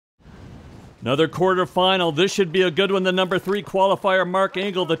Another quarterfinal. This should be a good one. The number 3 qualifier, Mark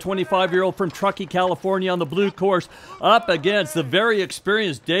Engel, the 25-year-old from Truckee, California, on the blue course, up against the very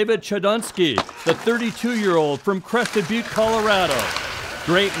experienced David Chodounsky, the 32-year-old from Crested Butte, Colorado.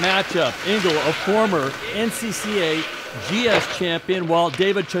 Great matchup. Engel, a former NCCA GS champion, while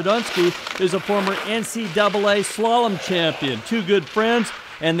David Chodounsky is a former NCAA slalom champion. Two good friends,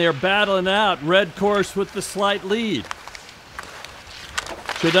 and they're battling out red course with the slight lead.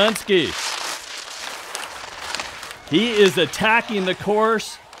 Chodounsky, he is attacking the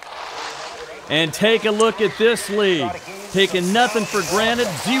course, and take a look at this lead. Taking nothing for granted,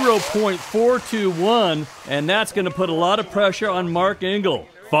 0.421, and that's going to put a lot of pressure on Mark Engel.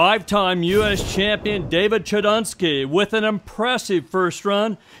 5-time U.S. champion David Chodounsky with an impressive first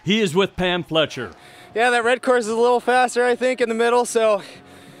run. He is with Pam Fletcher. Yeah, that red course is a little faster, I think, in the middle, so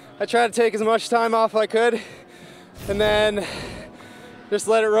I tried to take as much time off as I could, and then just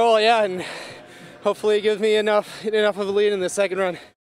let it roll, yeah, and hopefully it gives me enough of a lead in the second run.